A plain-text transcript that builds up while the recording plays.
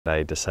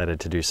I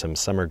decided to do some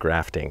summer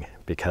grafting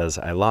because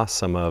I lost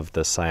some of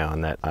the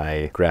scion that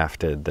I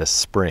grafted this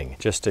spring.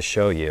 Just to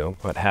show you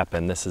what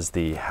happened, this is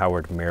the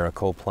Howard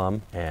Miracle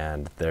plum,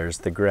 and there's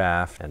the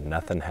graft, and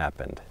nothing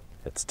happened.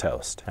 It's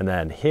toast. And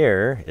then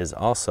here is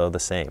also the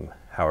same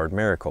Howard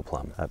Miracle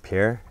plum up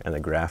here, and the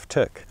graft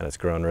took, and it's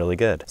grown really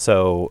good.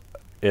 So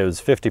it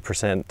was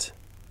 50%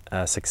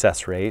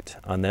 success rate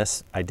on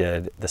this. I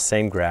did the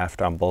same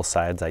graft on both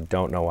sides. I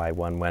don't know why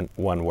one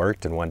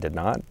worked and one did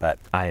not, but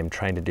I am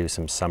trying to do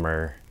some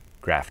summer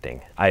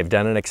grafting. I've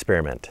done an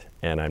experiment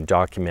and I'm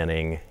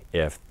documenting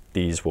if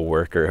these will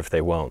work or if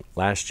they won't.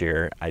 Last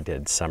year I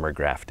did summer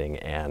grafting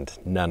and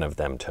none of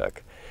them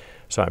took.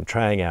 So I'm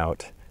trying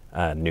out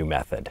a new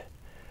method.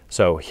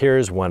 So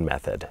here's one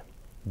method.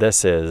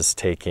 This is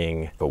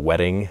taking a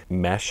wedding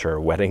mesh or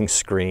wedding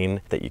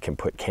screen that you can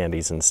put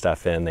candies and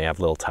stuff in. They have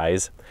little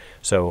ties.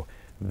 So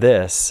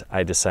this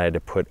I decided to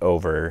put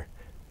over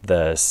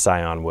the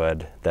scion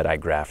wood that I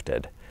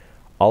grafted.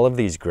 All of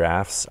these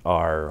grafts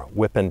are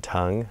whip and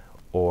tongue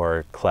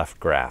or cleft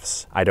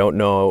grafts. I don't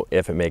know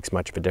if it makes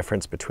much of a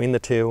difference between the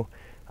two.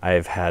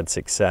 I've had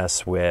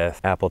success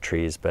with apple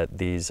trees, but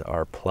these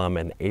are plum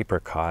and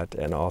apricot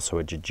and also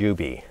a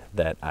jujube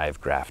that I've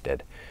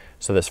grafted.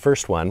 So this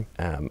first one,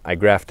 I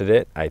grafted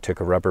it, I took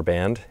a rubber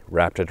band,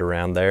 wrapped it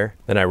around there,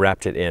 then I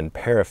wrapped it in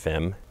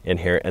paraffin in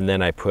here, and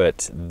then I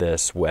put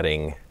this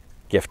wedding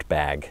gift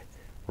bag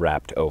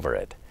wrapped over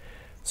it.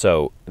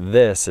 So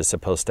this is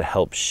supposed to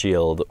help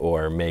shield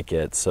or make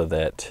it so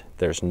that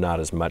there's not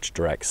as much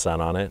direct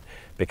sun on it,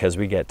 because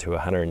we get to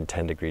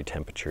 110-degree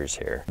temperatures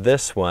here.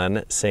 This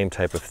one, same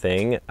type of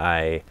thing.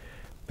 I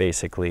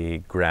basically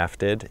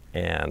grafted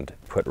and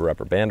put a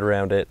rubber band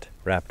around it,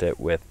 wrapped it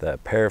with the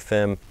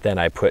paraffin, then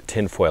I put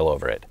tin foil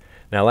over it.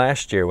 Now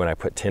last year when I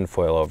put tin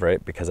foil over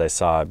it, because I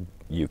saw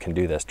you can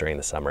do this during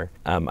the summer,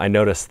 I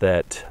noticed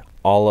that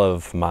all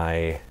of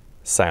my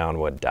scion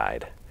wood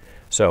died.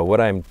 So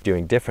what I'm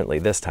doing differently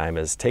this time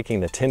is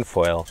taking the tin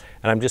foil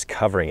and I'm just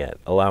covering it,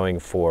 allowing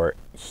for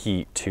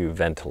heat to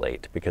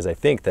ventilate, because I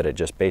think that it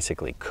just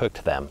basically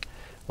cooked them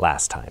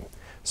last time.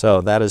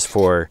 So that is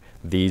for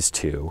these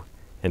two.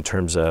 In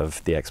terms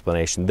of the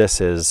explanation, this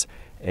is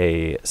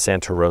a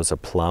Santa Rosa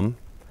plum,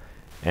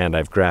 and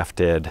I've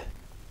grafted,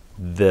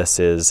 this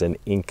is an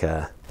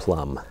Inca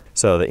plum.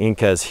 So the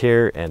Inca is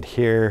here and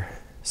here,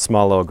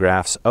 small little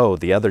grafts. Oh,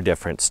 the other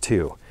difference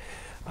too,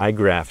 I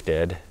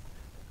grafted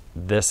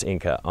this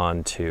Inca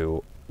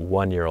onto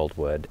 1-year-old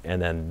wood,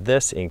 and then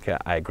this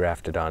Inca I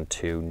grafted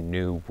onto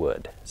new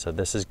wood. So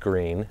this is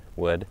green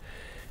wood,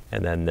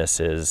 and then this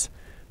is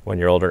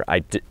 1-year-older.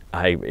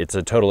 It's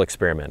a total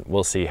experiment.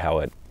 We'll see how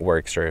it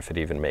works or if it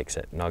even makes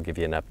it. And I'll give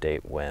you an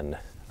update when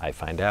I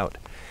find out.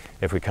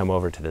 If we come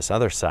over to this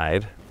other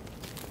side,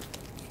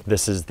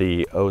 this is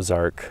the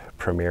Ozark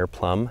Premier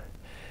Plum.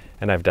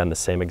 And I've done the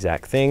same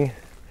exact thing,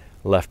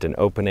 left an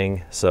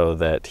opening so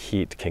that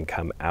heat can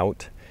come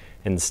out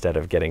instead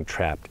of getting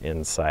trapped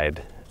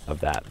inside of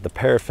that. The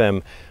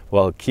paraffin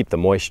will keep the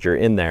moisture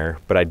in there,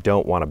 but I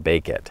don't want to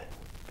bake it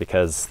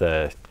because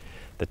the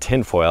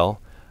tin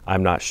foil,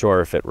 I'm not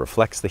sure if it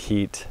reflects the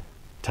heat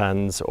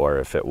tons or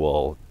if it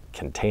will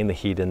contain the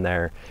heat in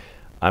there.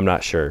 I'm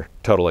not sure.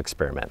 Total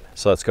experiment.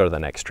 So let's go to the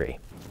next tree.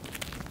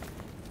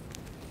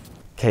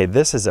 Okay,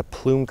 this is a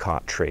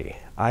plumcot tree.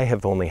 I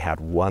have only had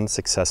one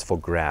successful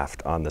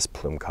graft on this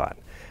plumcot.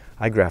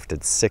 I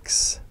grafted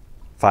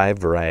 5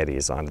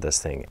 varieties onto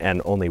this thing, and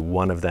only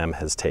one of them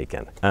has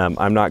taken.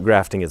 I'm not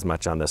grafting as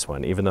much on this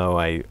one, even though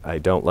I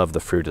don't love the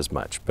fruit as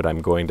much, but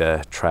I'm going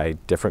to try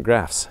different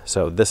grafts.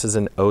 So this is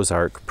an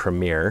Ozark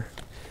Premier.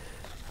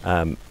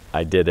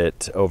 I did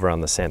it over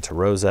on the Santa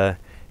Rosa,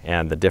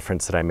 and the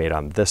difference that I made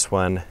on this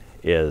one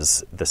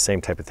is the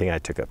same type of thing. I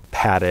took a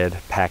padded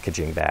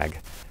packaging bag,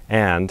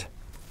 and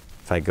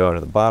if I go to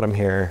the bottom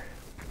here,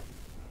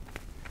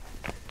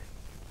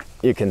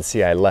 you can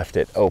see I left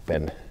it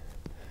open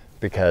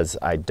because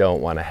I don't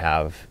want to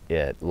have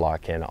it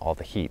lock in all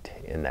the heat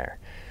in there.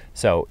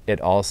 So it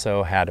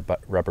also had a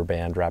rubber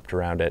band wrapped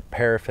around it,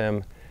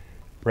 paraffin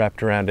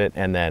wrapped around it,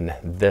 and then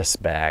this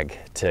bag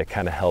to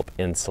kind of help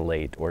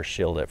insulate or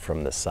shield it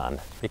from the sun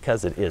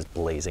because it is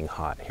blazing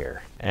hot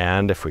here.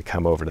 And if we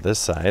come over to this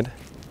side,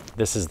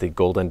 this is the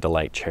Golden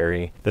Delight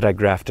cherry that I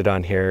grafted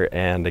on here.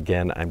 And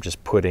again, I'm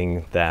just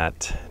putting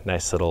that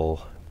nice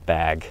little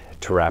bag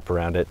to wrap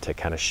around it to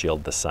kind of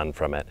shield the sun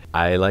from it.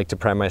 I like to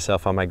pride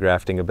myself on my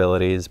grafting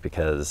abilities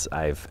because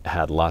I've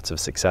had lots of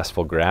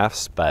successful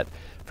grafts, but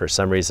for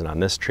some reason on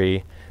this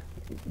tree,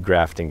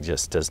 grafting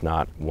just does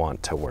not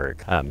want to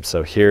work.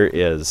 So here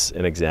is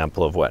an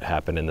example of what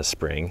happened in the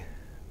spring.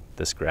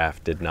 This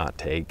graft did not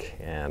take,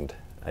 and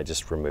I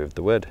just removed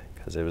the wood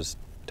because it was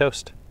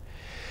toast.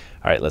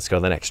 All right, let's go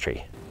to the next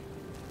tree.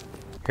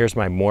 Here's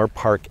my Moore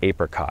Park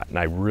apricot, and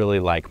I really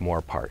like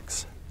Moore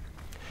Parks.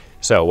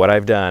 So what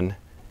I've done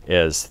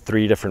is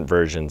 3 different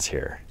versions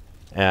here.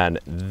 And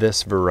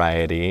this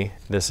variety,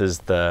 this is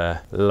the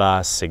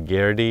La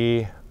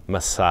Sigirdi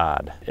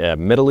Masad, a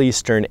Middle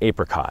Eastern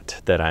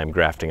apricot that I'm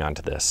grafting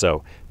onto this.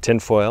 So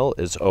tinfoil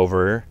is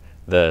over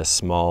the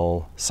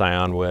small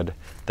scion wood.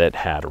 that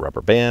had a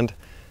rubber band,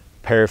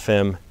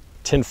 paraffin,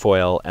 tin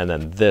foil, and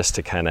then this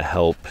to kind of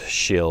help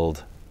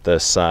shield the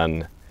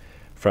sun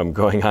from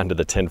going onto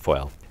the tin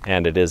foil.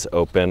 And it is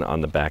open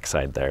on the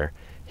backside there.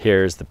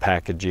 Here's the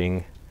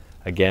packaging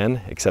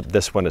again, except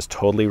this one is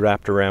totally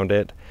wrapped around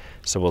it.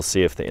 So we'll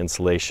see if the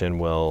insulation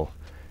will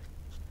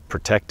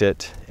protect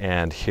it.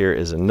 And here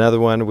is another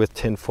one with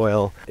tin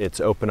foil. It's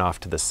open off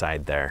to the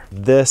side there.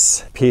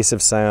 This piece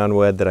of scion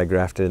wood that I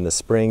grafted in the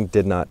spring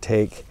did not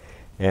take,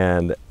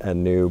 and a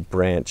new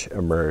branch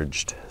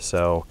emerged.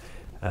 So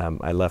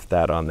I left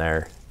that on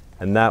there.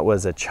 And that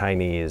was a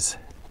Chinese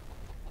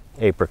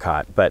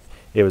apricot, but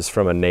it was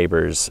from a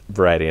neighbor's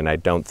variety, and I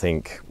don't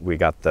think we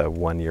got the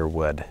 1-year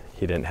wood.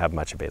 He didn't have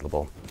much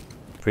available.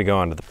 If we go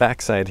onto the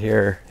backside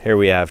here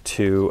we have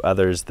 2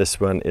 others. This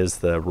one is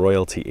the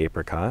royalty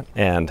apricot.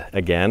 And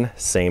again,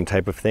 same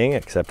type of thing,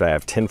 except I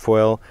have tin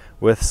foil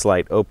with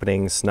slight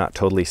openings, not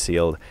totally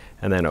sealed.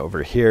 And then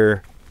over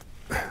here,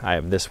 I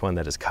have this one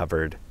that is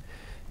covered.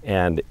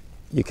 And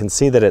you can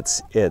see that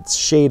it's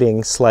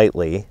shading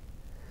slightly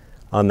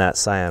on that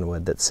scion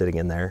wood that's sitting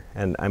in there.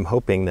 And I'm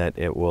hoping that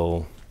it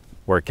will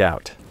work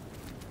out.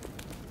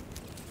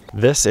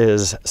 This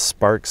is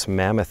Sparks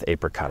Mammoth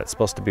Apricot. It's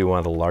supposed to be one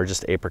of the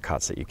largest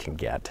apricots that you can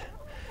get.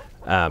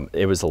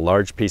 It was a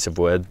large piece of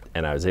wood,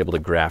 and I was able to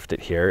graft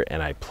it here,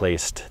 and I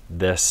placed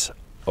this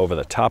over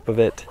the top of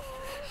it.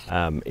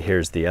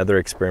 Here's the other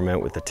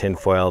experiment with the tin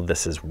foil.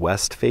 This is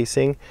west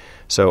facing,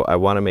 so I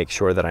want to make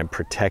sure that I'm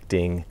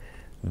protecting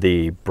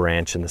the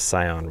branch and the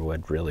scion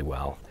wood really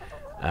well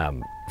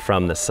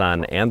from the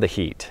sun and the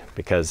heat,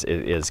 because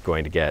it is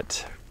going to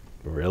get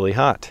really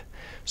hot.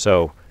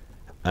 So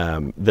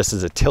this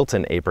is a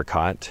Tilton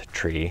apricot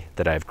tree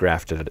that I've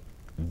grafted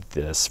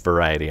this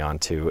variety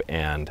onto,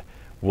 and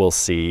we'll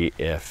see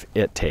if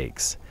it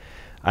takes.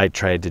 I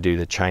tried to do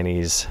the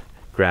Chinese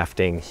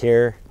grafting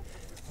here.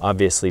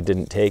 Obviously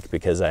didn't take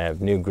because I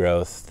have new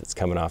growth that's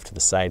coming off to the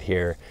side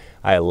here.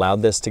 I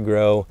allowed this to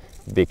grow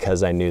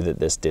because I knew that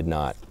this did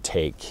not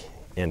take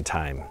in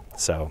time,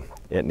 so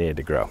it needed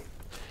to grow.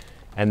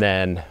 And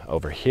then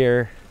over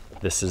here,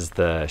 this is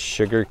the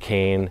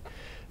sugarcane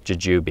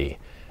jujube.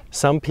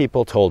 Some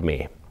people told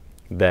me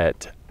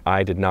that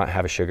I did not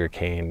have a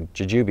sugarcane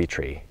jujube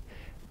tree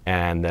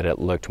and that it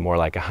looked more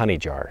like a honey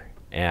jar.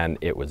 And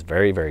it was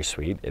very, very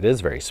sweet. It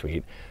is very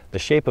sweet. The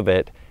shape of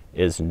it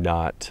is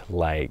not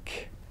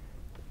like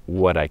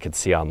what I could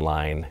see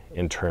online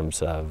in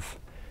terms of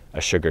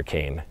a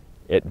sugarcane.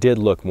 It did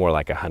look more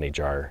like a honey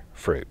jar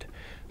fruit.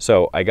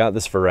 So I got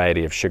this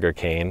variety of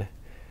sugarcane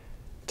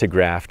to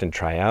graft and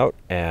try out,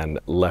 and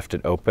left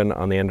it open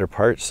on the under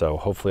part, so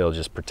hopefully it'll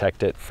just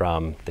protect it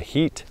from the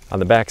heat. On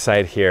the back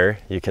side here,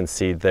 you can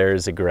see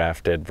there's a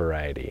grafted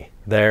variety.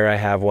 There I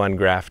have one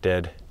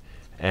grafted,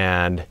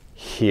 and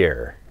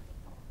here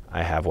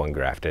I have one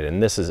grafted,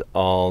 and this is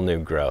all new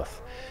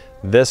growth.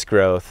 This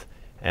growth,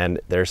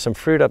 and there's some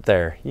fruit up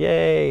there,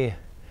 yay!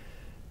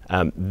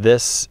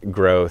 This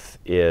growth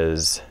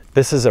is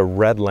a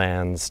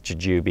Redlands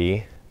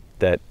jujube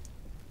that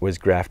was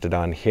grafted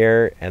on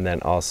here, and then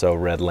also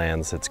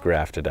Redlands that's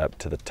grafted up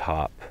to the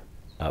top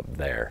up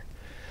there.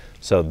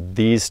 So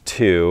these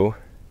 2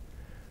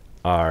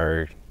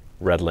 are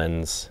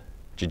Redlands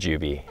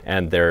jujube,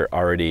 and they're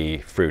already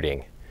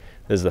fruiting.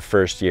 This is the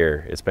first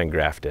year it's been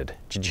grafted.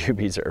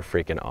 Jujubes are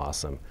freaking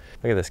awesome.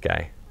 Look at this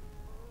guy,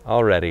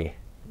 already,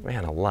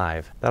 man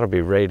alive. That'll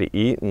be ready to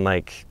eat in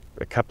like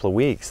a couple of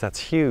weeks. That's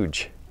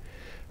huge.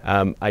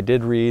 I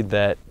did read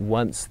that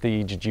once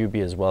the jujube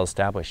is well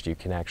established, you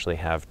can actually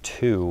have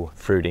 2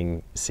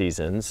 fruiting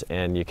seasons,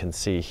 and you can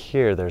see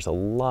here there's a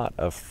lot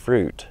of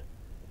fruit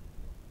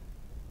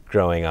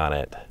growing on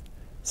it.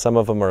 Some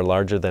of them are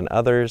larger than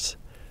others,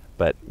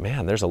 but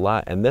man, there's a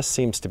lot, and this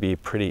seems to be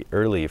pretty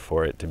early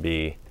for it to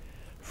be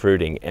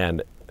fruiting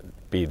and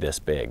be this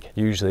big.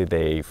 Usually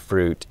they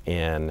fruit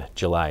in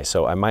July,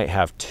 so I might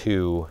have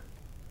 2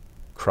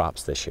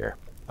 crops this year.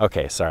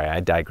 Okay, sorry, I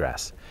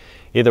digress.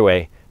 Either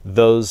way,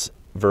 those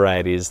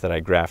varieties that I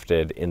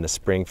grafted in the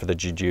spring for the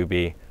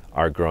jujube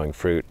are growing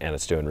fruit, and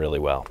it's doing really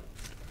well.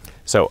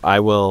 So I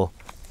will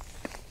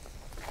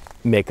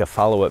make a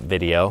follow-up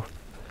video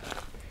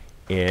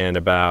in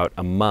about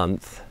a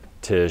month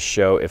to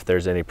show if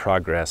there's any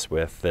progress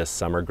with this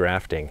summer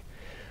grafting.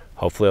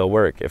 Hopefully it'll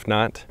work. If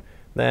not,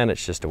 then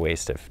it's just a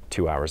waste of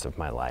 2 hours of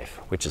my life,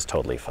 which is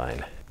totally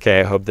fine.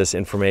 Okay, I hope this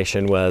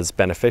information was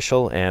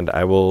beneficial, and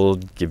I will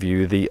give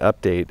you the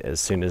update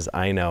as soon as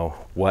I know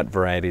what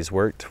varieties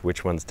worked,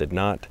 which ones did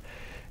not,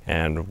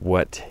 and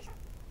what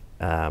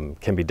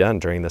can be done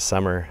during the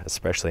summer,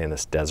 especially in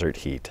this desert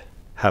heat.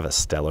 Have a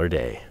stellar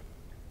day.